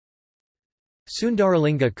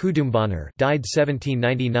Sundaralinga Kudumbanar died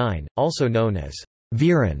 1799, also known as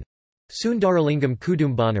Veeran Sundaralingam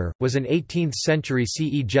Kudumbanar, was an 18th-century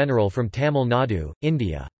CE general from Tamil Nadu,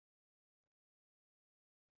 India.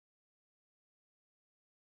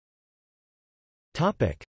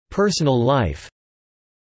 Personal life.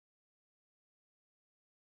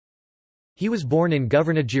 He was born in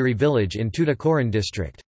Governagiri village in Tuticorin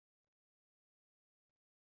district.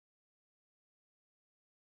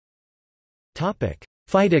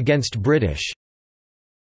 Fight against British.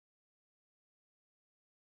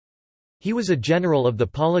 He was a general of the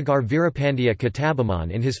Poligar Veerapandiya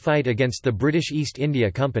Kattabomman in his fight against the British East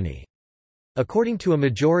India Company. According to a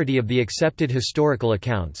majority of the accepted historical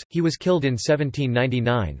accounts, he was killed in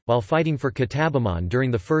 1799, while fighting for Kattabomman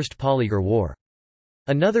during the First Poligar War.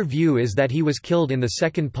 Another view is that he was killed in the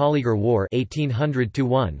Second Poligar War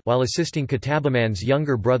 1800–1 while assisting Kattabomman's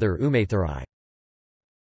younger brother Umaithurai.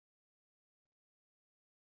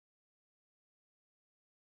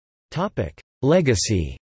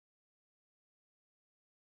 Legacy.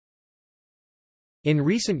 In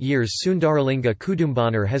recent years, Sundaralinga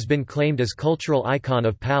Kudumbanar has been claimed as cultural icon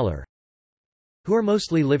of Pallor, who are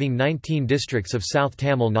mostly living 19 districts of South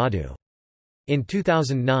Tamil Nadu. In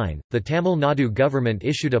 2009, the Tamil Nadu government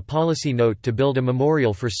issued a policy note to build a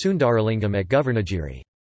memorial for Sundaralingam at Governagiri.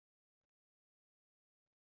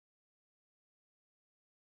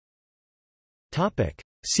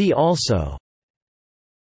 See also: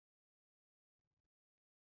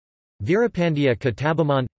 Veerapandiya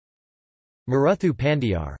Kattabomman, Maruthu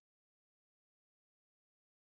Pandiyar.